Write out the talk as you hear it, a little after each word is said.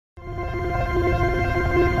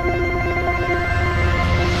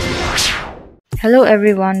Hello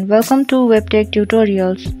everyone, welcome to WebTech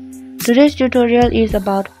Tutorials. Today's tutorial is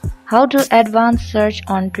about how to advance search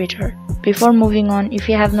on Twitter. Before moving on, if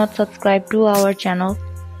you have not subscribed to our channel,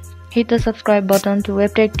 hit the subscribe button to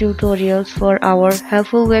WebTech Tutorials for our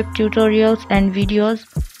helpful web tutorials and videos.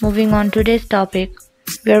 Moving on to today's topic,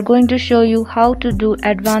 we are going to show you how to do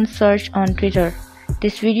advanced search on Twitter.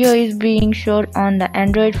 This video is being shown on the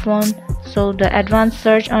Android phone, so the advanced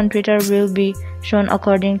search on Twitter will be shown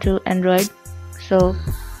according to Android. So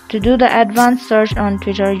to do the advanced search on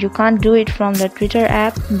Twitter, you can't do it from the Twitter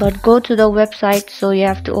app, but go to the website. So you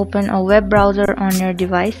have to open a web browser on your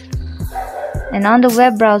device, and on the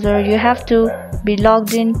web browser you have to be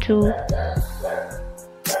logged into.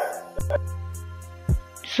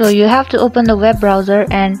 So you have to open the web browser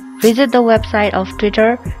and visit the website of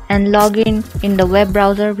Twitter and log in the web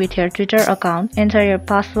browser with your Twitter account. Enter your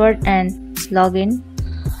password and log in,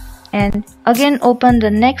 and again open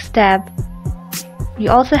the next tab. You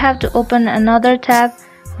also have to open another tab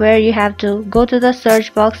where you have to go to the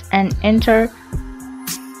search box and enter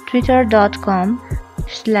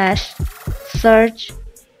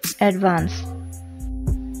twitter.com/search-advanced.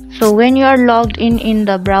 So when you are logged in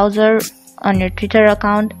the browser on your Twitter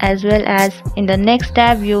account, as well as in the next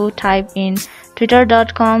tab you type in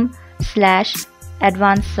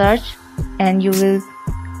twitter.com/advanced search, and you will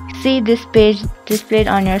see this page displayed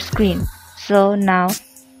on your screen. So now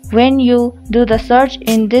when you do the search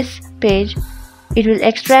in this page, it will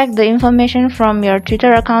extract the information from your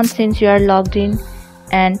Twitter account since you are logged in,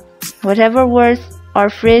 and whatever words or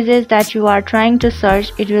phrases that you are trying to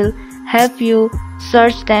search, it will help you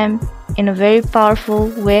search them in a very powerful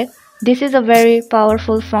way. This is a very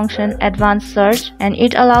powerful function, advanced search, and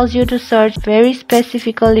it allows you to search very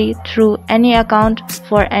specifically through any account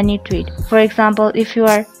for any tweet. For example, if you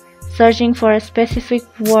are searching for a specific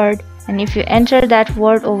word, and if you enter that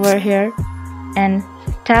word over here and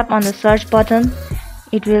tap on the search button,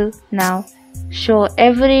 it will now show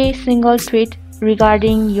every single tweet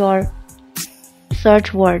regarding your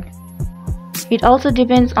search word. It also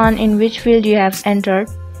depends on in which field you have entered.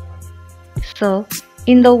 So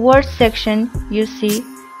in the words section, you see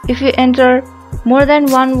if you enter more than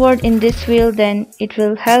one word in this field, then it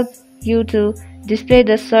will help you to display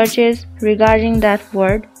the searches regarding that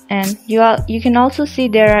word. And you can also see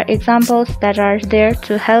there are examples that are there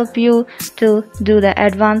to help you to do the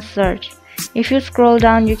advanced search. If you scroll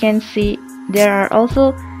down, you can see there are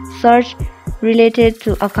also search related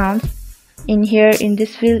to accounts. In here in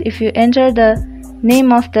this field, if you enter the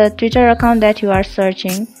name of the Twitter account that you are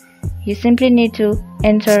searching, you simply need to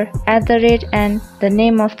enter @ and the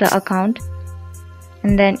name of the account,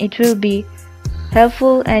 and then it will be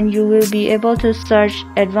helpful and you will be able to search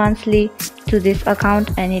advancedly to this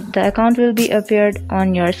account, and the account will be appeared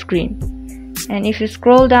on your screen. And if you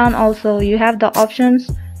scroll down also, you have the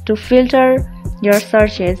options to filter your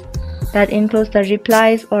searches. That includes the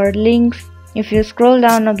replies or links. If you scroll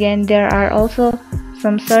down again, there are also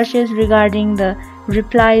some searches regarding the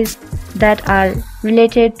replies that are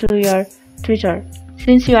related to your Twitter.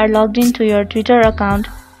 Since you are logged into your Twitter account,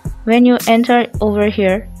 when you enter over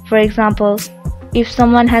here, for example, if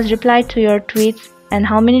someone has replied to your tweets and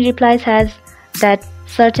how many replies has that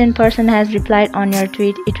certain person has replied on your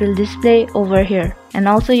tweet, it will display over here. And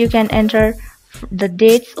also you can enter the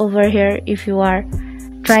dates over here if you are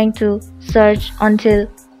trying to search until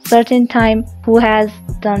certain time who has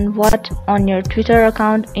done what on your Twitter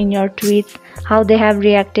account in your tweets, how they have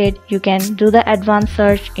reacted. You can do the advanced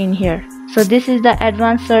search in here. So this is the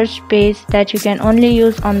advanced search page that you can only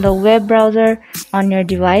use on the web browser on your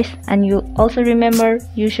device. And you also remember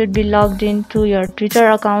you should be logged into your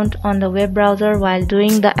Twitter account on the web browser while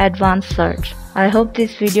doing the advanced search. I hope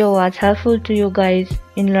this video was helpful to you guys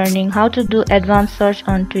in learning how to do advanced search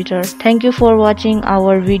on Twitter. Thank you for watching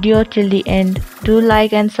our video till the end. Do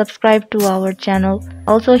like and subscribe to our channel.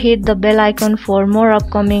 Also hit the bell icon for more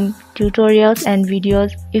upcoming tutorials and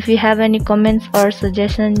videos. If you have any comments or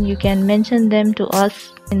suggestions, you can mention them to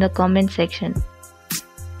us in the comment section.